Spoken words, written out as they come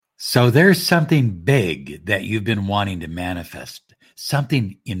So there's something big that you've been wanting to manifest,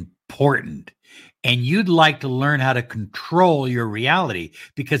 something important, and you'd like to learn how to control your reality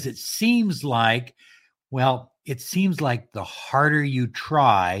because it seems like the harder you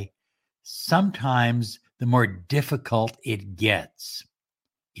try, sometimes the more difficult it gets.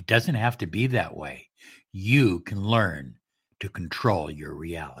 It doesn't have to be that way. You can learn to control your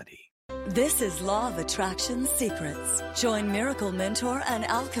reality. This is Law of Attraction Secrets. Join Miracle Mentor and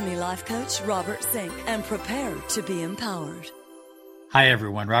Alchemy Life Coach Robert Zink and prepare to be empowered. Hi,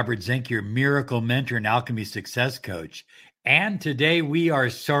 everyone. Robert Zink, your Miracle Mentor and Alchemy Success Coach. And today we are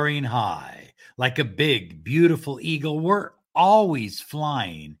soaring high like a big, beautiful eagle. We're always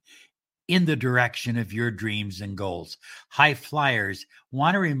flying in the direction of your dreams and goals. High flyers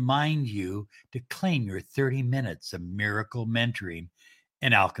want to remind you to claim your 30 minutes of miracle mentoring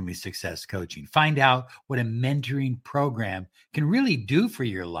and Alchemy Success Coaching. Find out what a mentoring program can really do for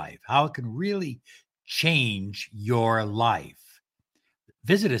your life, how it can really change your life.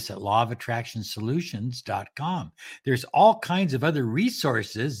 Visit us at lawofattractionsolutions.com. There's all kinds of other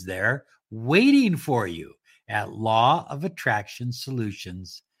resources there waiting for you at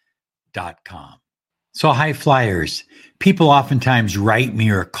lawofattractionsolutions.com. So, high flyers, people oftentimes write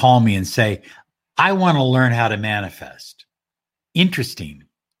me or call me and say, I want to learn how to manifest. Interesting.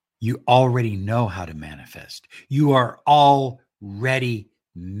 You already know how to manifest. You are already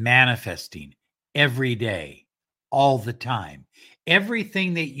manifesting every day, all the time.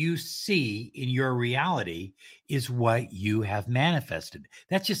 Everything that you see in your reality is what you have manifested.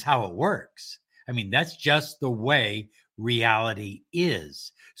 That's just how it works. I mean, that's just the way reality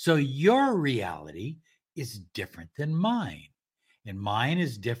is. So your reality is different than mine, and mine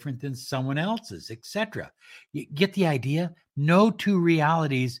is different than someone else's, etc. You get the idea? No two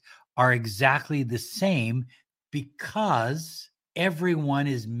realities are exactly the same because everyone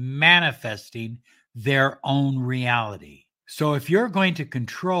is manifesting their own reality. So if you're going to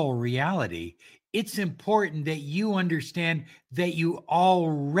control reality, it's important that you understand that you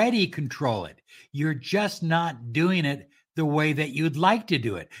already control it. You're just not doing it the way that you'd like to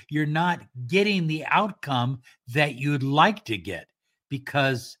do it. You're not getting the outcome that you'd like to get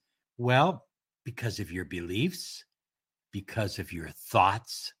because of your beliefs, because of your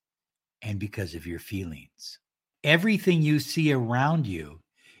thoughts, and because of your feelings. Everything you see around you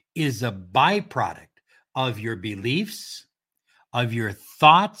is a byproduct of your beliefs, of your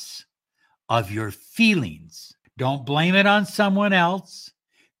thoughts, of your feelings. Don't blame it on someone else.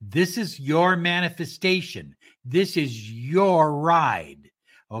 This is your manifestation. This is your ride.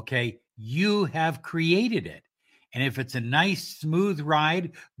 Okay? You have created it. And if it's a nice, smooth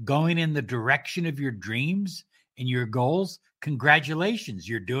ride going in the direction of your dreams and your goals, congratulations,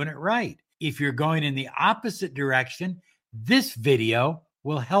 you're doing it right. If you're going in the opposite direction, this video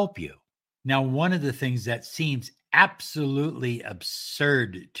will help you. Now, one of the things that seems absolutely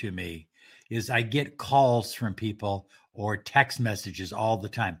absurd to me is I get calls from people or text messages all the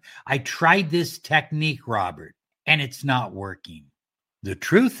time. I tried this technique, Robert, and it's not working. The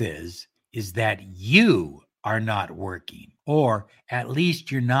truth is that you are not working, or at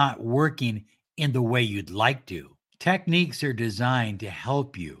least you're not working in the way you'd like to. Techniques are designed to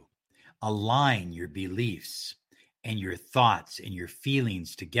help you align your beliefs and your thoughts and your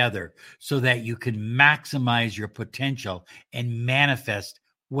feelings together so that you can maximize your potential and manifest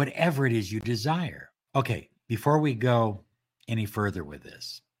whatever it is you desire. Okay, before we go any further with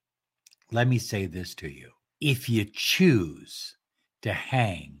this, let me say this to you. If you choose to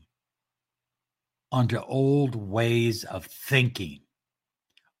hang onto old ways of thinking,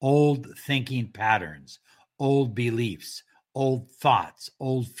 old thinking patterns, old beliefs, old thoughts,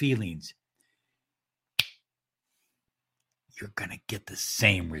 old feelings, you're going to get the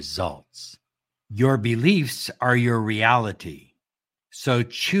same results. Your beliefs are your reality, so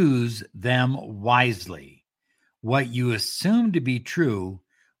choose them wisely. What you assume to be true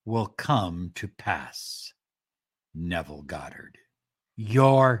will come to pass. Neville Goddard.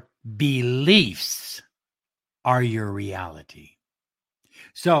 Your beliefs are your reality.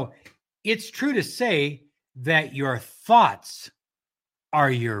 So it's true to say that your thoughts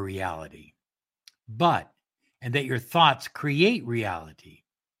are your reality, and that your thoughts create reality.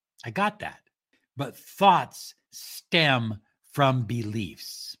 I got that. But thoughts stem from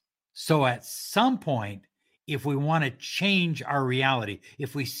beliefs. So at some point, if we want to change our reality,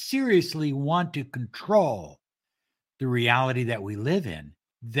 if we seriously want to control the reality that we live in,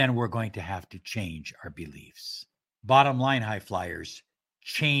 then we're going to have to change our beliefs. Bottom line, high flyers,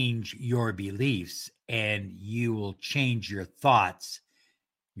 change your beliefs and you will change your thoughts.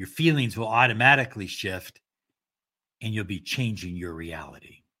 Your feelings will automatically shift and you'll be changing your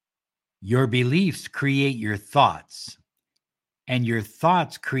reality. Your beliefs create your thoughts, and your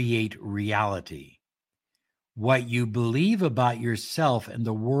thoughts create reality. What you believe about yourself and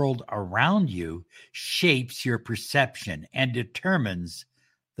the world around you shapes your perception and determines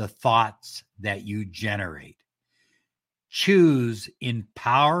the thoughts that you generate. Choose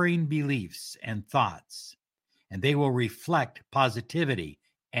empowering beliefs and thoughts, and they will reflect positivity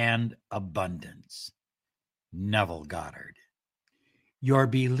and abundance. Neville Goddard. Your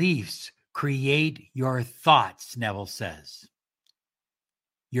beliefs create your thoughts, Neville says.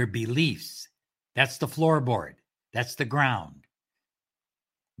 Your beliefs, that's the floorboard, that's the ground.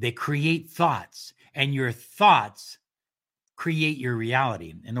 They create thoughts, and your thoughts create your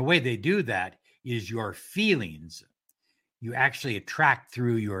reality. And the way they do that is your feelings. You actually attract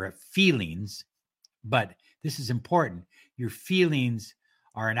through your feelings, but this is important. Your feelings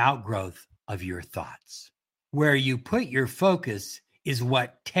are an outgrowth of your thoughts. Where you put your focus is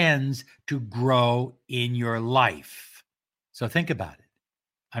what tends to grow in your life. So think about it.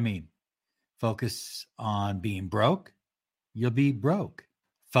 I mean, focus on being broke, you'll be broke.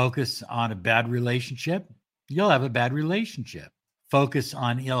 Focus on a bad relationship, you'll have a bad relationship. Focus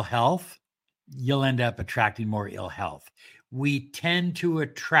on ill health, you'll end up attracting more ill health. We tend to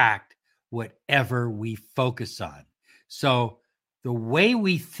attract whatever we focus on. So the way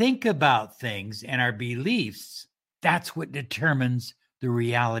we think about things and our beliefs, that's what determines the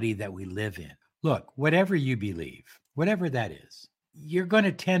reality that we live in. Look, whatever you believe, whatever that is, you're going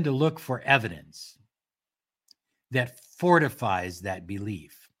to tend to look for evidence that fortifies that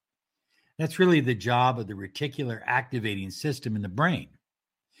belief. That's really the job of the reticular activating system in the brain.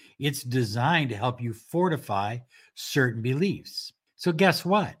 It's designed to help you fortify certain beliefs. So guess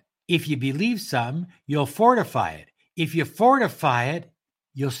what? If you believe something, you'll fortify it. If you fortify it,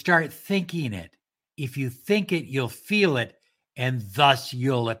 you'll start thinking it. If you think it, you'll feel it, and thus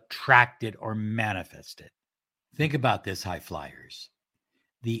you'll attract it or manifest it. Think about this, high flyers.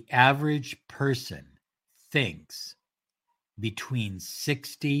 The average person thinks between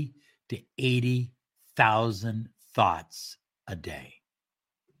 60 to 80,000 thoughts a day.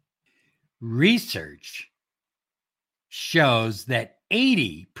 Research shows that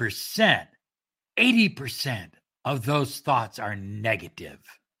 80% of those thoughts are negative.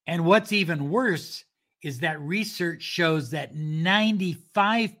 And what's even worse is that research shows that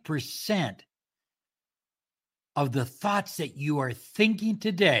 95% of the thoughts that you are thinking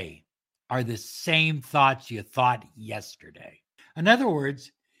today are the same thoughts you thought yesterday. In other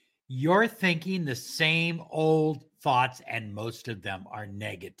words, you're thinking the same old thoughts, and most of them are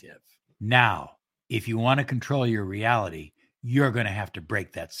negative. Now, if you want to control your reality, you're going to have to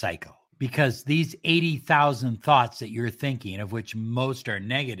break that cycle, because these 80,000 thoughts that you're thinking, of which most are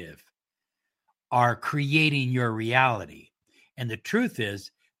negative, are creating your reality. And the truth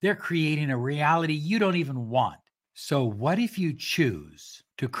is, they're creating a reality you don't even want. So what if you choose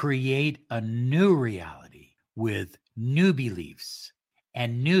to create a new reality with new beliefs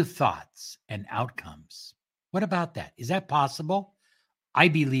and new thoughts and outcomes? What about that? Is that possible? I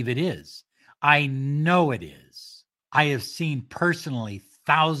believe it is. I know it is. I have seen personally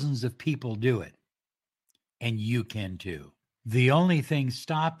thousands of people do it, and you can too. The only thing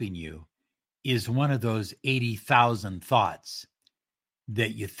stopping you is one of those 80,000 thoughts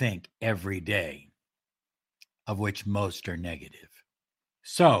that you think every day, of which most are negative.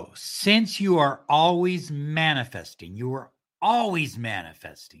 So, since you are always manifesting,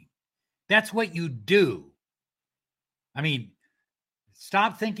 that's what you do. I mean,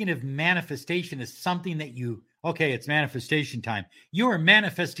 stop thinking of manifestation as something that it's manifestation time. You are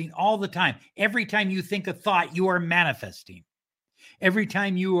manifesting all the time. Every time you think a thought, you are manifesting. Every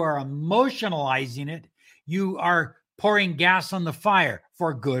time you are emotionalizing it, you are pouring gas on the fire,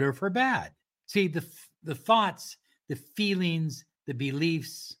 for good or for bad. See, the thoughts, the feelings, the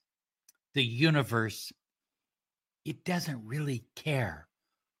beliefs, the universe, it doesn't really care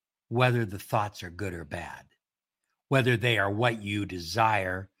whether the thoughts are good or bad, whether they are what you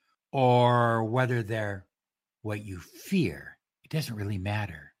desire or whether they're what you fear. It doesn't really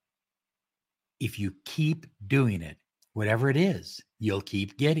matter. If you keep doing it, whatever it is, you'll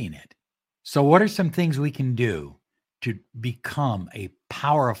keep getting it. So what are some things we can do to become a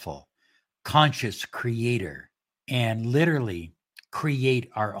powerful, conscious creator and literally create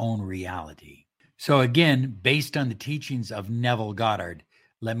our own reality? So again, based on the teachings of Neville Goddard,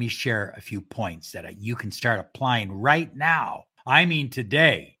 let me share a few points that you can start applying right now. I mean,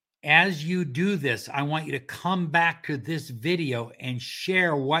 today. As you do this, I want you to come back to this video and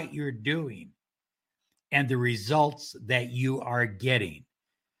share what you're doing and the results that you are getting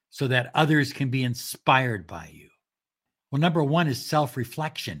so that others can be inspired by you. Well, number one is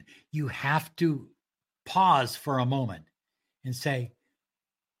self-reflection. You have to pause for a moment and say,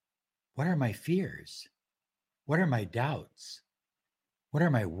 what are my fears? What are my doubts? What are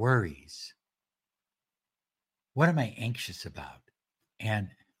my worries? What am I anxious about? And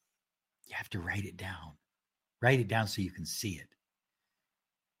you have to write it down. Write it down so you can see it.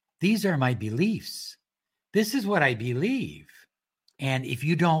 These are my beliefs. This is what I believe. And if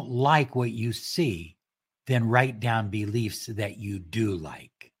you don't like what you see, then write down beliefs that you do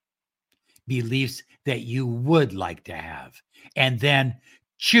like, beliefs that you would like to have, and then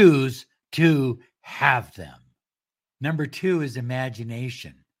choose to have them. Number two is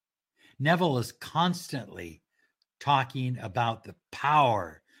imagination. Neville is constantly talking about the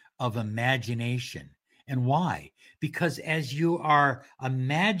power of imagination. And why? Because as you are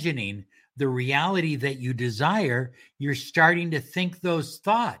imagining the reality that you desire, you're starting to think those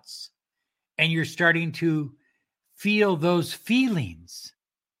thoughts and you're starting to feel those feelings.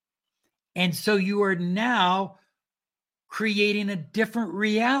 And so you are now creating a different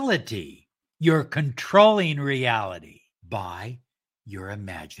reality. You're controlling reality by your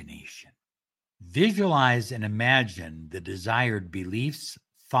imagination. Visualize and imagine the desired beliefs,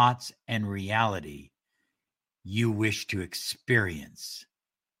 thoughts, and reality you wish to experience.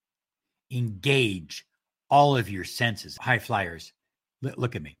 Engage all of your senses. High flyers,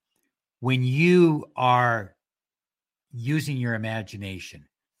 look at me. When you are using your imagination,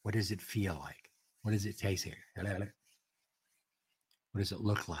 what does it feel like? What does it taste like? What does it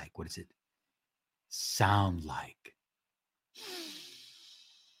look like? What does it sound like?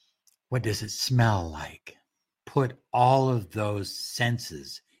 What does it smell like? Put all of those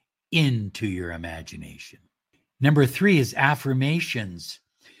senses into your imagination. Number three is affirmations.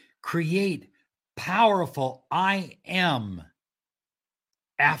 Create powerful I am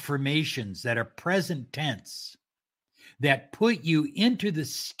affirmations that are present tense, that put you into the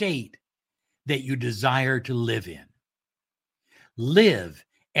state that you desire to live in. Live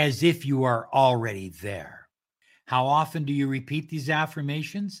as if you are already there. How often do you repeat these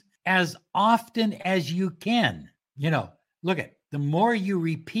affirmations? As often as you can. Look at the more you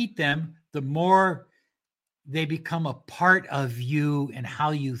repeat them, the more they become a part of you and how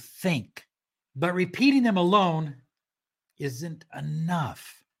you think. But repeating them alone isn't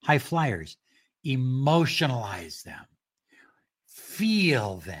enough. High flyers, emotionalize them.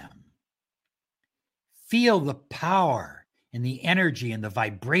 Feel them. Feel the power and the energy and the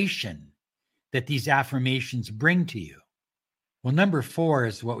vibration that these affirmations bring to you. Well, number four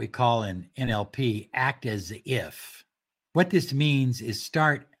is what we call in NLP, act as if. What this means is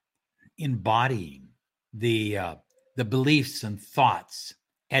start embodying the beliefs and thoughts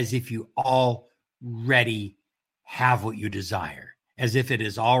as if you already have what you desire, as if it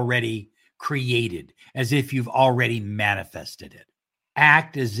is already created, as if you've already manifested it.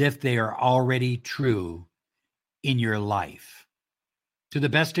 Act as if they are already true in your life to the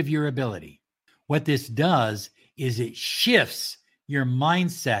best of your ability. What this does is it shifts your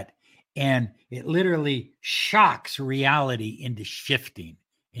mindset and it literally shocks reality into shifting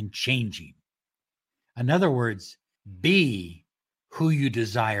and changing. In other words, be who you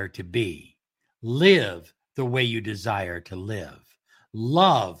desire to be. Live the way you desire to live.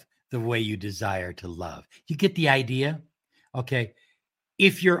 Love the way you desire to love. You get the idea? Okay.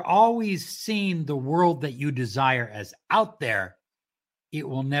 If you're always seeing the world that you desire as out there, it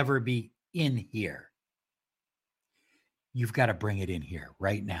will never be in here. You've got to bring it in here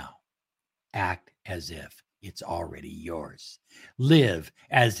right now. Act as if it's already yours. Live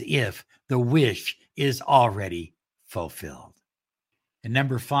as if the wish is already fulfilled. And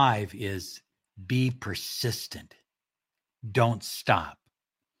number five is be persistent. Don't stop.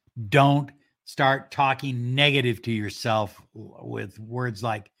 Don't start talking negative to yourself with words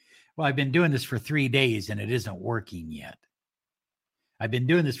like, well, I've been doing this for 3 days and it isn't working yet. I've been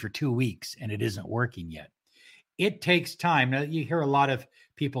doing this for 2 weeks and it isn't working yet. It takes time. Now, you hear a lot of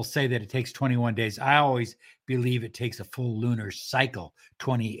people say that it takes 21 days. I always believe it takes a full lunar cycle,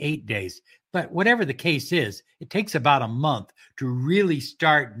 28 days. But whatever the case is, it takes about a month to really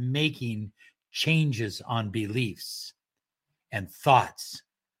start making changes on beliefs and thoughts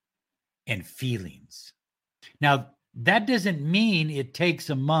and feelings. Now, that doesn't mean it takes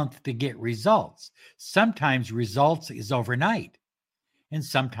a month to get results. Sometimes results is overnight. And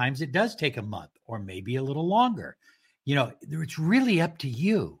sometimes it does take a month or maybe a little longer. It's really up to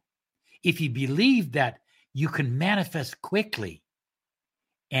you. If you believe that you can manifest quickly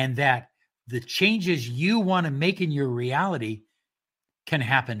and that the changes you want to make in your reality can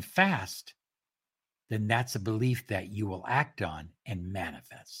happen fast, then that's a belief that you will act on and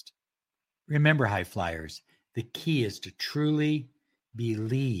manifest. Remember, high flyers, The key is to truly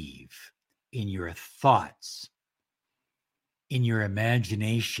believe in your thoughts, in your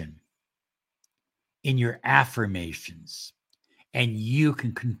imagination, in your affirmations, and you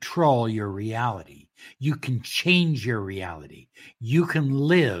can control your reality. You can change your reality. You can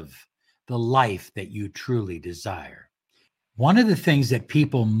live the life that you truly desire. One of the things that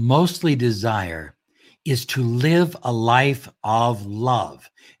people mostly desire is to live a life of love.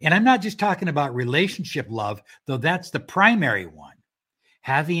 And I'm not just talking about relationship love, though that's the primary one.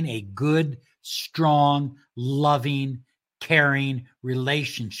 Having a good, strong, loving, caring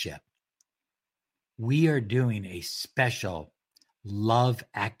relationship. We are doing a special love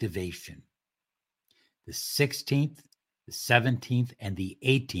activation. The 16th, the 17th, and the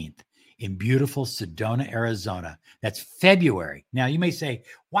 18th in beautiful Sedona, Arizona. That's February. Now you may say,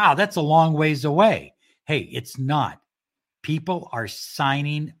 wow, that's a long ways away. Hey, it's not. People are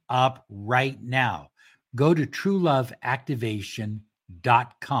signing up right now. Go to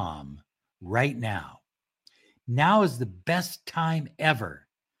trueloveactivation.com right now. Now is the best time ever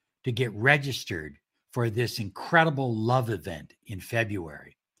to get registered for this incredible love event in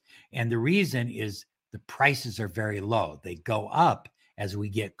February. And the reason is the prices are very low. They go up as we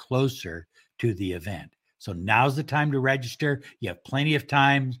get closer to the event. So now's the time to register. You have plenty of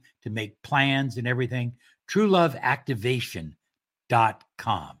time to make plans and everything.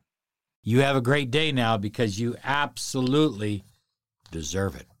 trueloveactivation.com. You have a great day now because you absolutely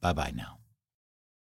deserve it. Bye-bye now.